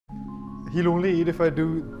he'll only eat if I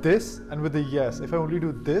do this and with a yes. If I only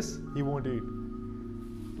do this, he won't eat.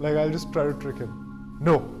 Like, I'll just try to trick him.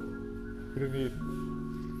 No, he didn't eat.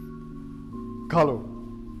 Kalo.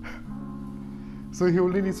 So he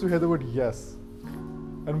only needs to hear the word yes.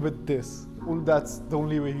 And with this, that's the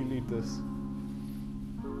only way he'll eat this.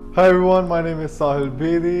 Hi everyone, my name is Sahil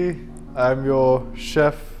Bedi. I'm your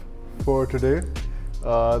chef for today.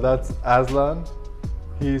 That's Aslan.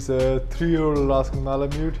 He's a 3-year-old Alaskan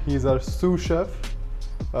Malamute. He's our sous chef.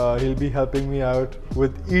 He'll be helping me out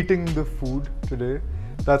with eating the food today.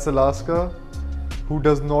 That's Alaska, who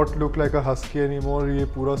does not look like a husky anymore. He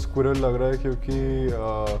pura squirrel lag raha hai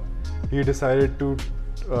kyunki he decided to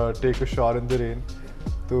take a shower in the rain.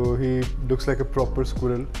 So he looks like a proper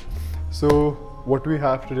squirrel. So what we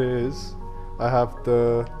have today is, I have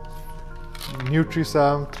the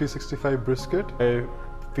Nutrisam 365 brisket. I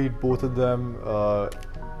feed both of them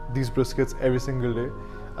these briskets every single day.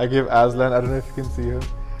 I give Aslan, I don't know if you can see him,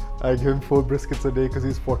 I give him 4 briskets a day because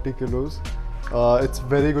he's 40 kilos. It's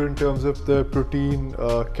very good in terms of the protein,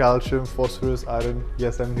 calcium, phosphorus, iron.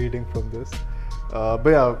 Yes, I'm reading from this. But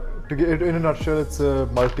yeah, to get it in a nutshell, it's a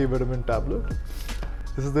multivitamin tablet.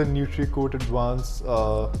 This is the NutriCoat Advanced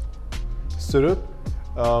syrup.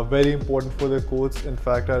 Very important for their coats. In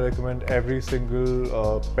fact, I recommend every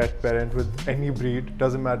single pet parent with any breed,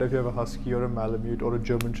 doesn't matter if you have a Husky or a Malamute or a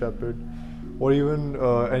German Shepherd or even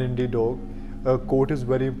an Indie dog. A coat is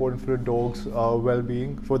very important for a dog's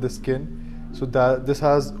well-being, for the skin. So this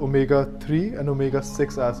has omega-3 and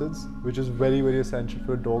omega-6 acids, which is very, very essential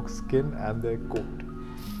for a dog's skin and their coat.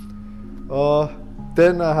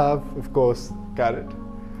 Then I have, of course, carrot.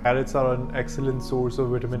 Carrots are an excellent source of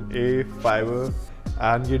vitamin A, fiber,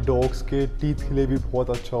 and ये dogs के teeth के लिए भी बहुत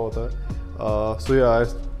अच्छा होता है. So yeah,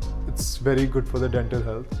 it's very good for the dental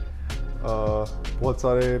health. बहुत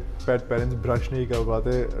सारे pet parents brush नहीं कर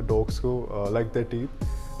पाते dogs को like their teeth.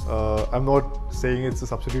 I'm not saying it's a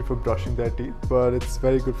substitute for brushing their teeth, but it's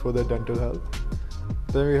very good for their dental health.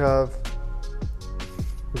 Then we have,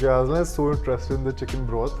 okay, Aslan is so interested in the chicken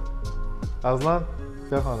broth. Aslan,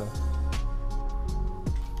 क्या खाना है?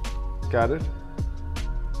 Carrot?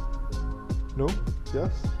 No?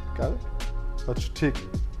 Yes? Carrot? Achha, theek.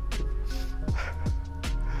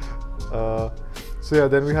 So yeah,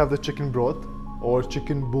 then we have the chicken broth or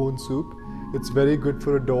chicken bone soup. It's very good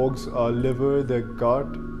for a dog's liver, their gut,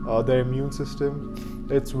 their immune system.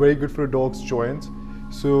 It's very good for a dog's joints.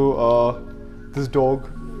 So this dog,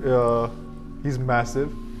 he's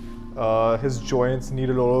massive. His joints need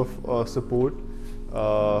a lot of support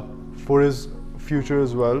for his future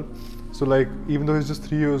as well. So like, even though he's just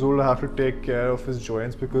 3 years old, I have to take care of his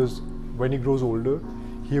joints because when he grows older,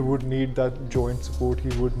 he would need that joint support. He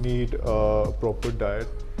would need a proper diet.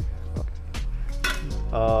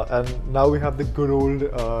 And now we have the good old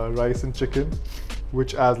rice and chicken,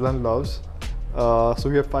 which Aslan loves. So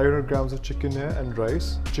we have 500 grams of chicken here and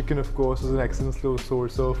rice. Chicken, of course, is an excellent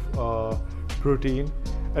source of protein,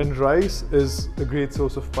 and rice is a great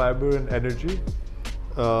source of fiber and energy.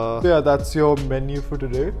 So yeah, that's your menu for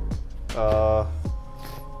today.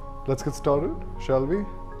 Let's get started, shall we?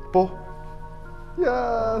 Paw.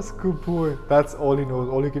 Yes, good boy. That's all he knows.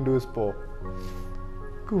 All he can do is paw.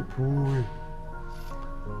 Good boy.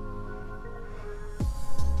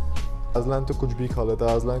 Aslan तो कुछ भी खा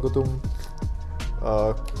लेता है. Aslan को तुम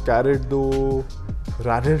carrot दो,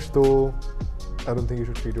 radish दो. I don't think you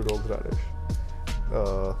should feed your dog radish.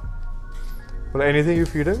 But anything you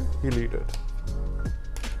feed him, he'll eat it.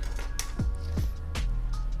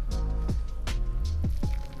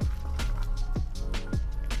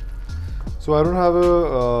 So I don't have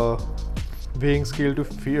a weighing scale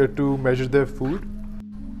to measure their food.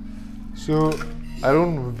 So I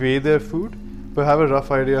don't weigh their food, but I have a rough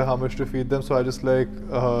idea how much to feed them. So I just like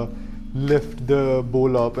lift the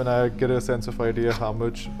bowl up and I get a sense of idea how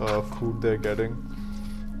much food they're getting.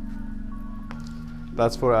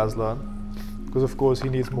 That's for Aslan, because of course he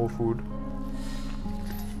needs more food.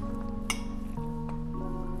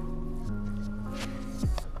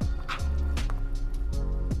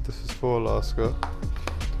 For Alaska.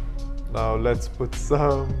 Now let's put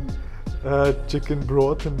some chicken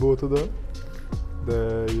broth in both of them.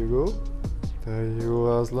 There you go. There you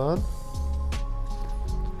go, Aslan.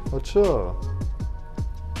 Acha.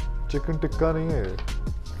 Chicken tikka nahi hai.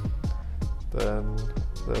 Then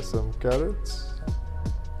there's some carrots.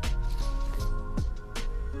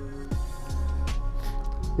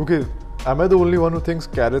 Okay, am I the only one who thinks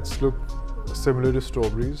carrots look similar to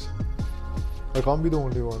strawberries? I can't be the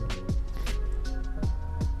only one.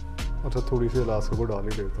 अच्छा थोड़ी सी Alaska को डाल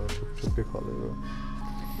ही देता, छुप के खा लेगा.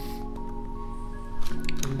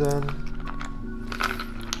 And then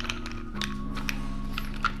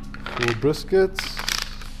 4 briskets.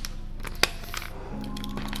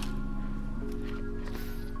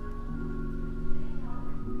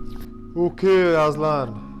 Okay, Aslan.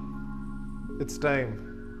 It's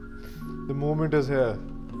time. The moment is here.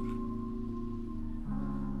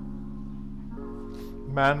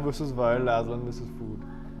 Man versus wild, Aslan versus food.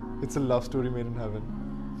 It's a love story made in heaven.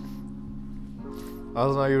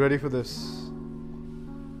 Aslan, are you ready for this?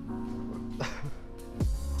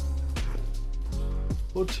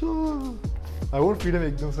 Ocha. I won't feed him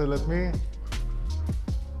ekdam se, let me.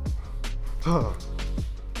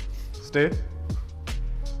 Stay.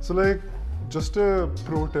 So like, just a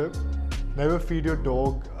pro tip, never feed your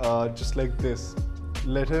dog just like this.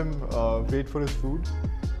 Let him wait for his food.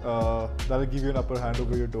 That'll give you an upper hand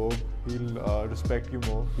over your dog. He'll respect you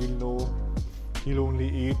more. He'll know he'll only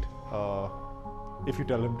eat if you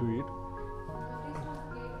tell him to eat.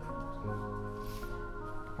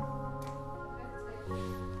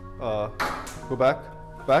 Go back,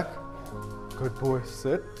 back. Good boy,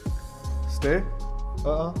 sit, stay,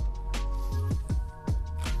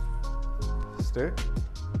 stay.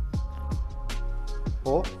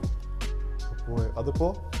 Paw, good boy, other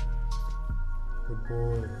paw. Good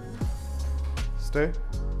boy. Stay.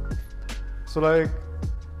 So like,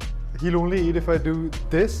 he'll only eat if I do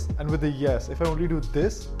this and with a yes. If I only do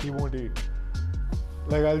this, he won't eat.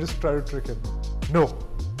 Like I'll just try to trick him. No,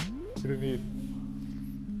 he didn't eat.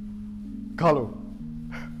 Carlo.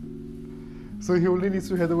 So he only needs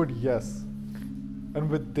to hear the word yes. And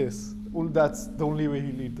with this, that's the only way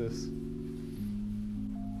he'll eat this.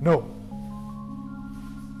 No.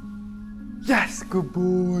 Yes, good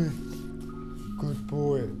boy. Good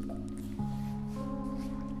boy.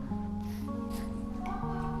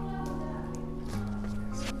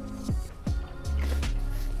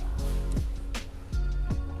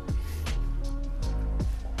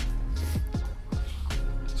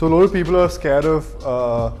 So a lot of people are scared of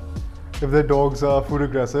if their dogs are food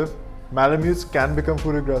aggressive. Malamutes can become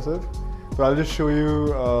food aggressive, but I'll just show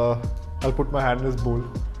you. I'll put my hand in his bowl.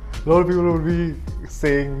 A lot of people will be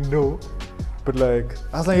saying no, but like,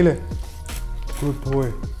 Aslan, good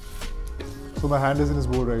boy. So my hand is in his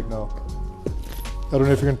bowl right now. I don't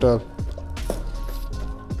know if you can tell.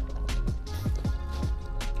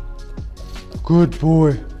 Good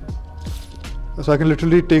boy. So I can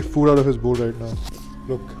literally take food out of his bowl right now.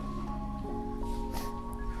 Look.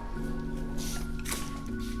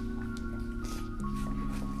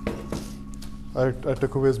 I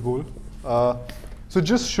took away his bowl. So it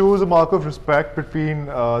just shows a mark of respect between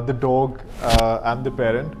the dog and the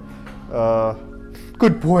parent.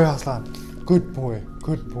 Good boy, Aslan. Good boy.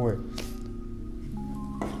 Good boy.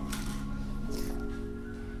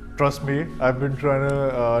 Trust me, I've been trying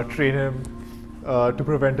to train him to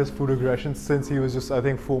prevent his food aggression since he was just, I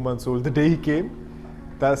think, 4 months old. The day he came,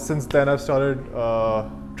 since then I've started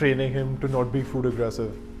training him to not be food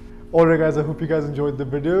aggressive. Alright guys, I hope you guys enjoyed the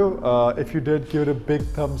video. If you did, give it a big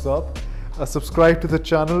thumbs up. Subscribe to the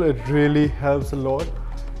channel, it really helps a lot.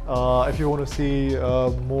 If you want to see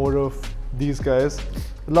more of these guys.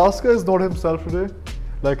 Alaska is not himself today.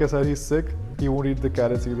 Like I said, he's sick. He won't eat the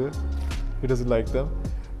carrots either. He doesn't like them.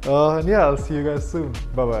 And yeah, I'll see you guys soon.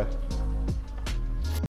 Bye bye.